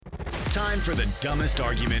Time for the dumbest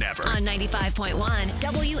argument ever. On 95.1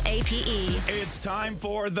 WAPE. It's time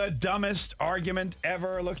for the dumbest argument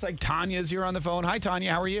ever. Looks like Tanya's here on the phone. Hi,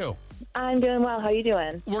 Tanya. How are you? I'm doing well. How are you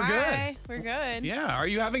doing? We're Hi, good. we're good. Yeah. Are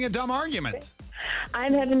you having a dumb argument?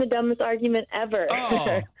 I'm having the dumbest argument ever.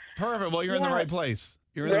 Oh, perfect. Well, you're in the Yeah. right place.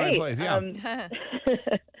 You're in the right place. Yeah.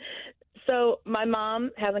 So my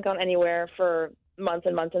mom hasn't gone anywhere for months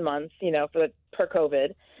and months and months, per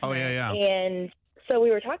COVID. Oh, yeah. And so we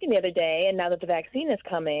were talking the other day, and now that the vaccine is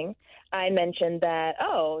coming, I mentioned that,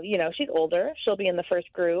 she's older. She'll be in the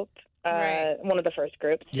first group, Right. one of the first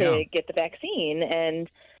groups to Yeah. get the vaccine. And,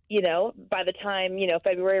 by the time,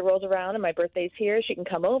 February rolls around and my birthday's here, she can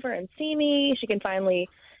come over and see me. She can finally,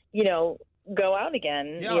 go out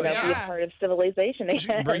again, Yeah, be a yeah. part of civilization She again.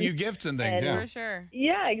 can bring you gifts and things. And- Yeah. For sure.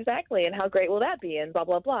 Yeah, exactly. And how great will that be? And blah,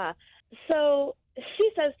 blah, blah. So she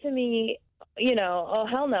says to me, oh,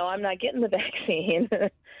 hell no, I'm not getting the vaccine.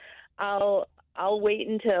 I'll wait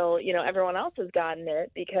until, everyone else has gotten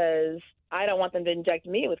it because I don't want them to inject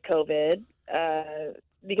me with COVID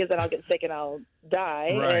because then I'll get sick and I'll die.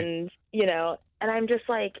 Right. And, and I'm just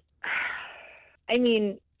like, I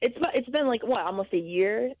mean, it's been like, almost a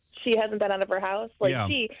year she hasn't been out of her house. Like, Yeah.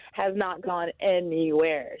 she has not gone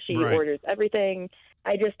anywhere. She Right. orders everything.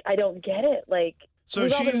 I don't get it. Like, So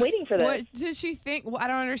we've all been she's- waiting for this. What does she think? Well, I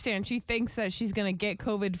don't understand. She thinks that she's going to get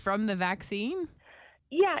COVID from the vaccine?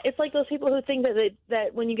 Yeah, it's like those people who think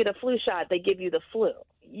that when you get a flu shot, they give you the flu,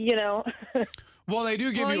 Well, they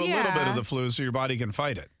do give Well, you a little bit yeah. of the flu so your body can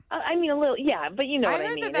fight it. I mean, a little, yeah, but you know I what I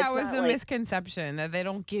heard mean. that It's was not a like- misconception, that they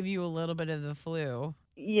don't give you a little bit of the flu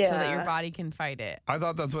Yeah. so that your body can fight it. I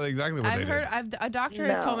thought that's exactly what they I've heard, did. a doctor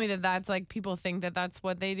has told No. me that that's like, people think that that's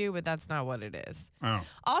what they do, but that's not what it is. Oh.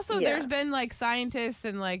 Also, Yeah. there's been like scientists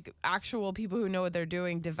and like actual people who know what they're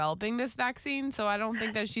doing developing this vaccine, so I don't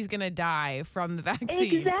think that she's gonna die from the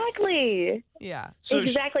vaccine. Exactly. Yeah. So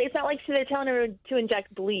Exactly. It's not like they're telling her to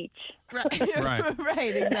inject bleach. Right. Right.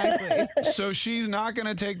 Right, exactly. So she's not going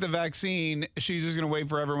to take the vaccine. She's just going to wait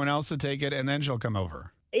for everyone else to take it, and then she'll come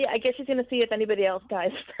over. Yeah, I guess she's going to see if anybody else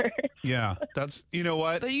dies first. Yeah, that's, you know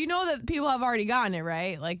what? But you know that people have already gotten it,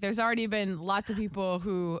 right? Like there's already been lots of people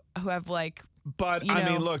who have like, But you I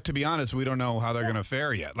mean, know. look, to be honest, we don't know how they're going to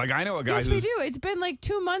fare yet. Like, I know a guy yes, we who's do. It's been like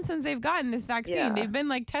 2 months since they've gotten this vaccine. Yeah. They've been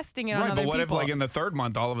like testing it on right. other But what people. if, like, in the third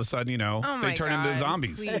month, all of a sudden, Oh they my turn into God,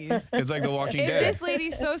 zombies? please. It's like The Walking If Dead. this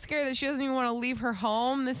lady's so scared that she doesn't even want to leave her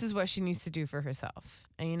home, this is what she needs to do for herself.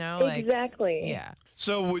 And like, Exactly. yeah,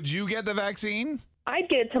 So, would you get the vaccine? I'd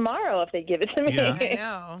get it tomorrow if they give it to me. Yeah. I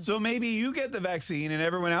know. So maybe you get the vaccine, and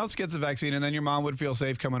everyone else gets the vaccine, and then your mom would feel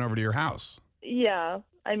safe coming over to your house. Yeah.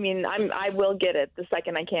 I mean, I will get it the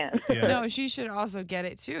second I can. Yeah. No, she should also get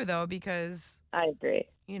it too, though, because I agree.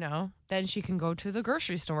 then she can go to the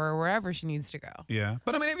grocery store or wherever she needs to go. Yeah.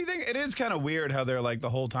 But I mean, if you think, it is kind of weird how they're like the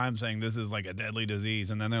whole time saying this is like a deadly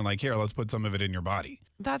disease, and then they're like, here, let's put some of it in your body.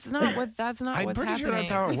 That's not what. That's not I'm what's pretty sure happening. that's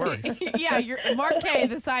how it works. Yeah, Mark Kay,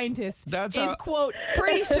 the scientist, That's is how- quote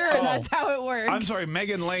pretty sure Oh. that's how it works. I'm sorry,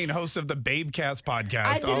 Megan Lane, host of the Babecast podcast.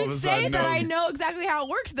 I all of didn't a say sudden that knows- I know exactly how it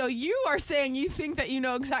works, though. You are saying you think that you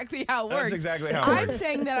know exactly how it That's works. exactly how it I'm works.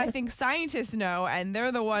 saying that I think scientists know, and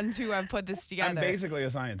they're the ones who have put this I'm together. basically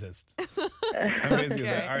a scientist. I'm basically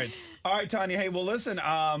Okay. All right, Tanya. Hey, well, listen.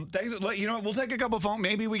 Thanks. You know what? We'll take a couple phone.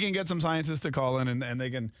 Maybe we can get some scientists to call in, and they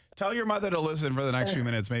can tell your mother to listen for the next few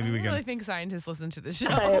minutes. Maybe I we don't really can. think scientists listen to the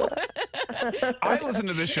show. I listen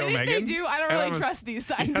to this show, And if Megan. they do, I don't and really I'm a- trust these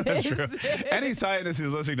Yeah, scientists. that's true. Any scientist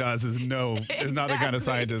who's listening to us is not the kind of Exactly.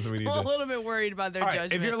 scientist we need I'm a to. little bit worried about their All right,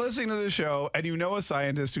 judgment. if you're listening to the show and you know a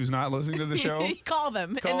scientist who's not listening to the show, call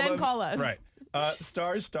them and then them. call us. Right.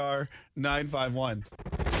 Star 951.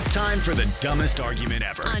 Time for the dumbest argument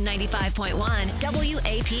ever. On 95.1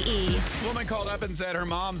 WAPE. Woman called up and said her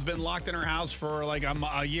mom's been locked in her house for like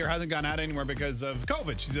a year, hasn't gone out anywhere because of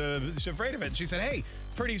COVID. She's afraid of it. She said, hey,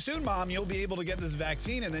 pretty soon, Mom, you'll be able to get this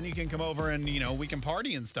vaccine and then you can come over and, we can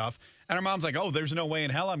party and stuff. And her mom's like, oh, there's no way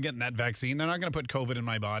in hell I'm getting that vaccine. They're not going to put COVID in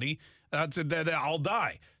my body. That's it. I'll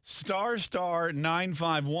die. Star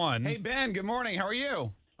 951. Hey, Ben, good morning. How are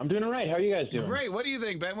you? I'm doing all right. How are you guys doing? Great. What do you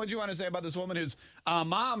think, Ben? What do you want to say about this woman whose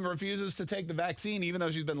mom refuses to take the vaccine even though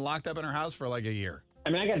she's been locked up in her house for like a year? I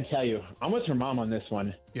mean, I got to tell you, I'm with her mom on this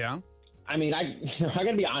one. Yeah? I mean, I got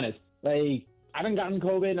to be honest. Like, I haven't gotten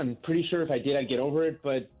COVID. I'm pretty sure if I did, I'd get over it.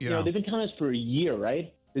 But, Yeah. they've been telling us for a year,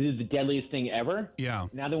 right? This is the deadliest thing ever. Yeah.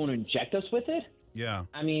 Now they want to inject us with it? Yeah.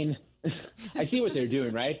 I mean, I see what they're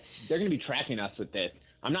doing, right? They're going to be tracking us with this.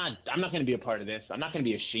 I'm not going to be a part of this. I'm not going to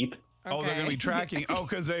be a sheep. Oh, they're going to be Okay. tracking. Oh,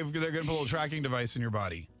 because they're going to put a little tracking device in your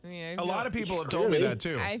body. Yeah, A lot of people have told me Really? that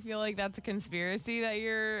too. I feel like that's a conspiracy that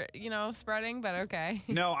you're, spreading, but okay.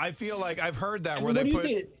 No, I feel like I've heard that where What they do you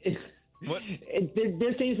put. think? What?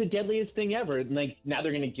 They're saying it's the deadliest thing ever. And, like, now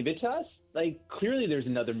they're going to give it to us? Like, clearly there's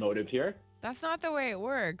another motive here. That's not the way it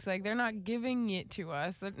works. Like, they're not giving it to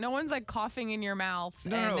us. No one's like coughing in your mouth.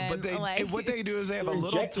 No, and then, but like, what they do is they have a They're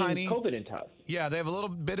little injecting tiny. COVID into us. Yeah, they have a little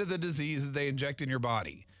bit of the disease that they inject in your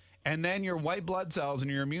body. And then your white blood cells and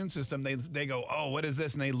your immune system, they go, oh, what is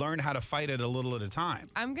this? And they learn how to fight it a little at a time.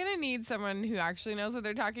 I'm gonna need someone who actually knows what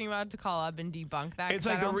they're talking about to call up and debunk that. It's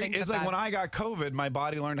 'cause I like don't think it's that like when I that's- got COVID, my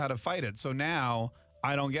body learned how to fight it. So now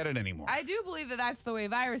I don't get it anymore. I do believe that that's the way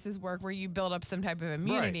viruses work, where you build up some type of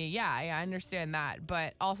immunity. Yeah, I understand that.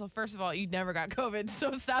 But also, first of all, you never got COVID,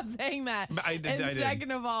 so stop saying that. But I did- And I did.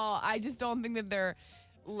 second of all, I just don't think that they're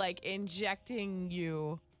like injecting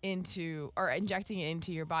it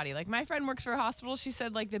into your body. Like, my friend works for a hospital. She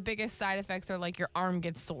said like the biggest side effects are like your arm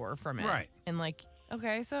gets sore from it. Right. And like,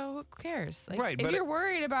 okay, so who cares? Like, Right, if but you're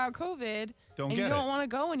worried about COVID Don't and get you don't it. want to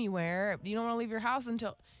go anywhere, you don't want to leave your house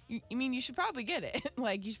until you should probably get it.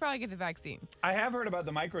 Like, you should probably get the vaccine. I have heard about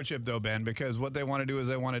the microchip though, Ben, because what they want to do is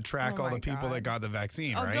they want to track Oh all my the people that God. got the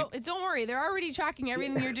vaccine, Oh, right? don't worry. They're already tracking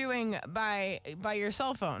everything you're doing by your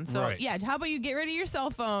cell phone. So Right. yeah, how about you get rid of your cell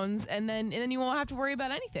phones and then you won't have to worry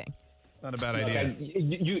about anything. Not a bad Look,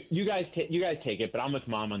 idea. you guys take it, but I'm with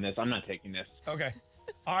Mom on this. I'm not taking this. Okay.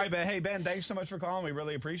 All right, Ben. Hey, Ben, thanks so much for calling. We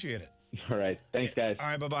really appreciate it. All right. Thanks, guys. All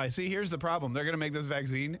right, bye-bye. See, here's the problem. They're going to make this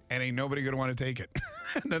vaccine, and ain't nobody going to want to take it.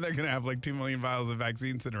 And then they're going to have like 2 million vials of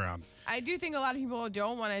vaccine sitting around. I do think a lot of people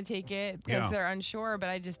don't want to take it because Yeah. they're unsure, but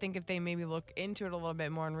I just think if they maybe look into it a little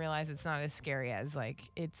bit more and realize it's not as scary as like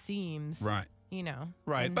it seems. Right.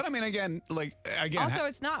 Right. And But I mean, again, also,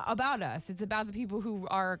 it's not about us. It's about the people who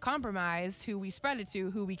are compromised, who we spread it to,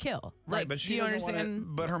 who we kill. right. Like, But do she you doesn't want understand?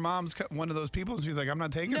 it. But her mom's one of those people, and she's like, I'm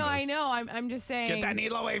not taking this. No, I know. I'm just saying. Get that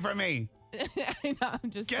needle away from me. I know. I'm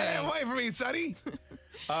just Get saying. it away from me, Sonny.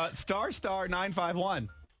 ** 951.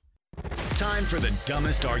 Time for the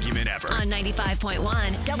dumbest argument ever. On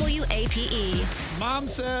 95.1 WAPE. Mom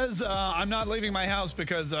says, I'm not leaving my house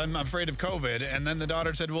because I'm afraid of COVID. And then the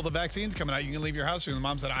daughter said, well, the vaccine's coming out. You can leave your house soon. The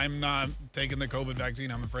mom said, I'm not taking the COVID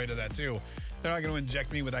vaccine. I'm afraid of that, too. They're not going to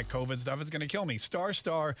inject me with that COVID stuff. It's going to kill me. **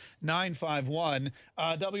 951.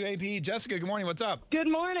 WAPE. Jessica, good morning. What's up? Good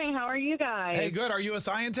morning. How are you guys? Hey, good. Are you a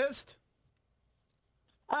scientist?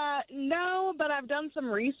 No, but I've done some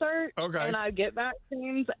research. Okay. And I get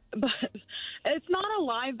vaccines, but it's not a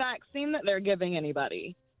live vaccine that they're giving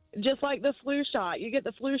anybody. Just like the flu shot. You get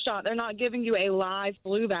the flu shot, they're not giving you a live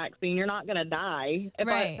flu vaccine. You're not going to die. If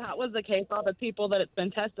Right. that was the case, all the people that it's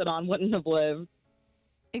been tested on wouldn't have lived.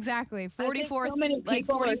 Exactly. so 44, many like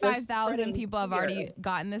people are just 45,000 spreading people have fear. already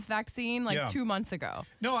gotten this vaccine like Yeah. 2 months ago.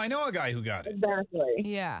 No, I know a guy who got it. Exactly.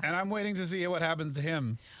 Yeah. And I'm waiting to see what happens to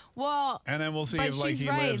him. Well, And then we'll see but if like she's he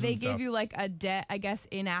right. lives They and give stuff. you like a I guess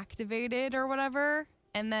inactivated or whatever,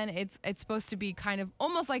 and then it's supposed to be kind of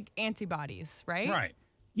almost like antibodies, right? Right.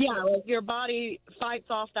 Yeah, like your body fights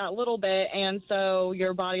off that little bit, and so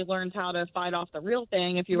your body learns how to fight off the real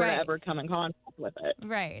thing if you were Right. to ever come in contact with it.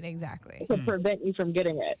 Right, exactly. To prevent you from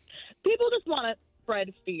getting it. People just want to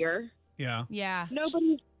spread fear. Yeah. Yeah.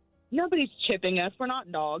 Nobody's chipping us. We're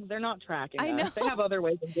not dogs. They're not tracking I know. us. They have other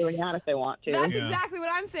ways of doing that if they want to. That's Yeah. exactly what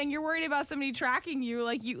I'm saying. You're worried about somebody tracking you.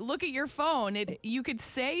 Like, you look at your phone, you could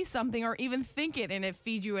say something or even think it and it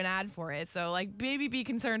feeds you an ad for it. So like, maybe be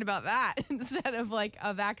concerned about that instead of like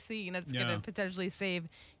a vaccine that's Yeah. going to potentially save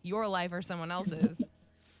your life or someone else's.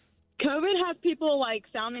 COVID has people like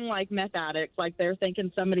sounding like meth addicts, like they're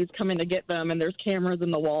thinking somebody's coming to get them, and there's cameras in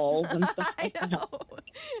the walls and stuff. I know.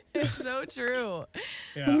 It's so true.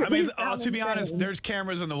 Yeah, I mean, Sounds to be honest, insane. there's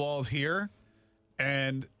cameras on the walls here,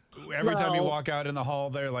 and every time you Well- walk out in the hall,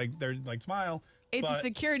 they're like smile. It's a But-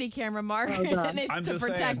 security camera, Mark, Oh, God. and it's I'm to just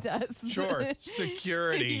protect saying. us. Sure,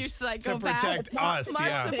 security You to psychopath. protect us. Mark's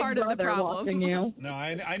Yeah. a Big part of the brother problem. watching you. No,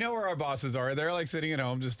 I know where our bosses are. They're like sitting at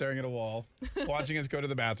home, just staring at a wall, watching us go to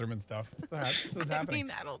the bathroom and stuff. That's what's I happening.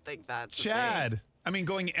 mean, I don't think that's the Chad, I mean,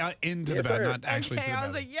 going out into the Yes, bathroom, sir. not thing. actually Okay, to the I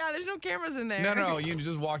was bathroom. like, yeah, there's no cameras in there. No, you're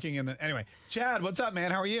just walking in. Anyway, Chad, what's up,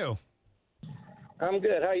 man? How are you? I'm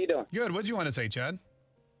good. How you doing? Good. What'd you want to say, Chad?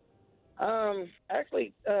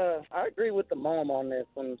 Actually, I agree with the mom on this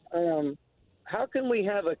one. How can we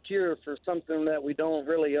have a cure for something that we don't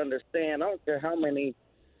really understand? I don't care how many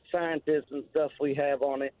scientists and stuff we have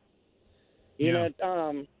on it. You Yeah.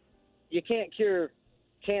 know, you can't cure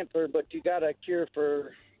cancer, but you got a cure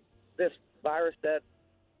for this virus that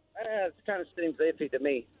it kind of seems iffy to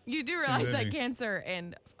me. You do realize that Maybe. cancer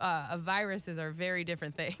and viruses are very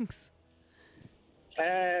different things.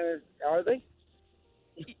 Are they?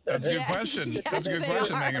 That's a good question. Yes, That's a good they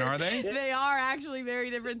question, are. Megan. Are they? They are actually very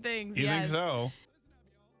different things. You think yes. so?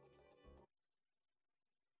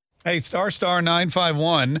 Hey, star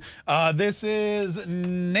 951. This is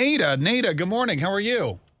Nada. Nada, good morning. How are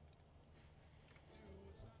you?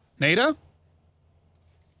 Nada?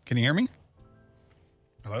 Can you hear me?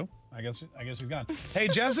 Hello? I guess she's gone. Hey,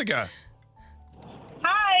 Jessica.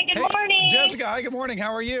 Hi, good morning. Jessica, hi, good morning.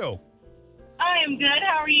 How are you? I am good.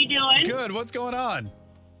 How are you doing? Good. What's going on?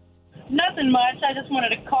 Nothing much. I just wanted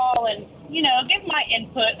to call and, give my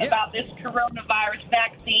input about this coronavirus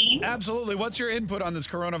vaccine. Absolutely. What's your input on this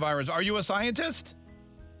coronavirus? Are you a scientist?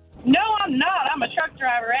 No, I'm not. I'm a truck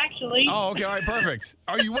driver, actually. Oh, okay. All right. Perfect.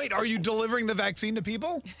 Are you delivering the vaccine to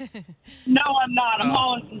people? No, I'm not. I'm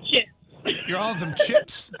hauling some chips. You're hauling some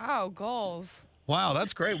chips? Oh, goals. Wow,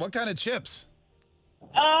 that's great. What kind of chips?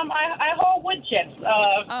 I haul wood chips.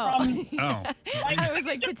 Oh. Oh. I was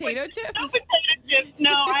like potato chips? No potato chips.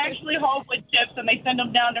 No, I actually haul wood chips, and they send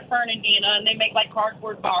them down to Fernandina, and they make,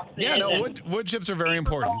 cardboard boxes. Yeah, no, and- wood chips are very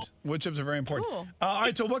important. Wood chips are very important. Cool. All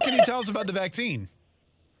right, so what can you tell us about the vaccine?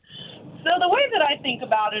 So the way that I think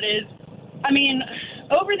about it is,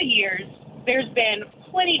 over the years, there's been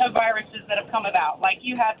plenty of viruses that have come about. Like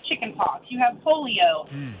you have chickenpox, you have polio,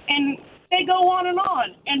 and they go on,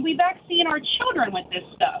 and we vaccine our children with this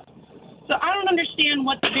stuff. So I don't understand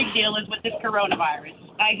what the big deal is with this coronavirus.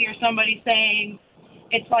 I hear somebody saying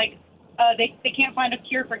it's like they can't find a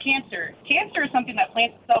cure for cancer. Cancer is something that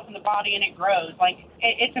plants itself in the body and it grows.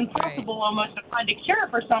 It's impossible almost to find a cure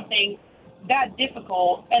for something that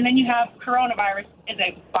difficult, and then you have coronavirus as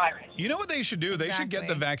a virus. You know what they should do? They should get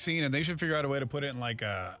the Exactly. vaccine and they should figure out a way to put it in like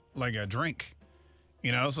a drink.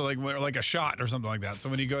 So like a shot or something like that. So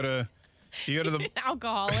when you go to the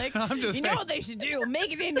Alcoholic. I'm just you know saying. what they should do?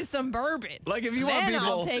 Make it into some bourbon. Like if you want then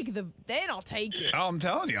people I'll take it. Oh, I'm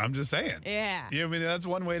telling you, I'm just saying. Yeah. That's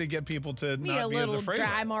one way to get people to Me not a be as little afraid of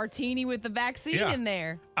dry it. martini with the vaccine Yeah. in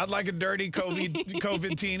there. I'd like a dirty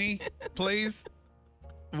COVID-tini, please,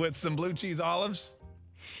 with some blue cheese olives.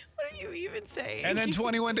 What are you even saying? And then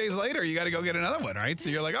 21 days later, you got to go get another one, right? So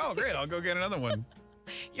you're like, oh, great, I'll go get another one.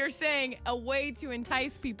 You're saying a way to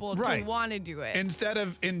entice people to Right. want to do it. Instead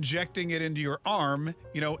of injecting it into your arm,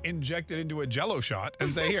 inject it into a Jello shot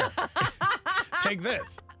and say, here, take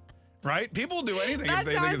this. Right? People do anything if that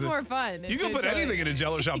they think sounds it's more fun. You can put anything in a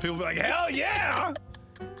Jello shot. People will be like, hell yeah.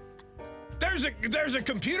 There's a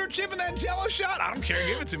computer chip in that Jello shot. I don't care.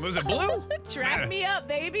 Give it to me. Was it blue? Track Man, me up,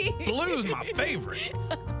 baby. Blue's my favorite.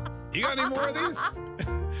 You got any more of these?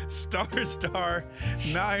 Star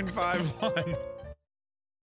 951.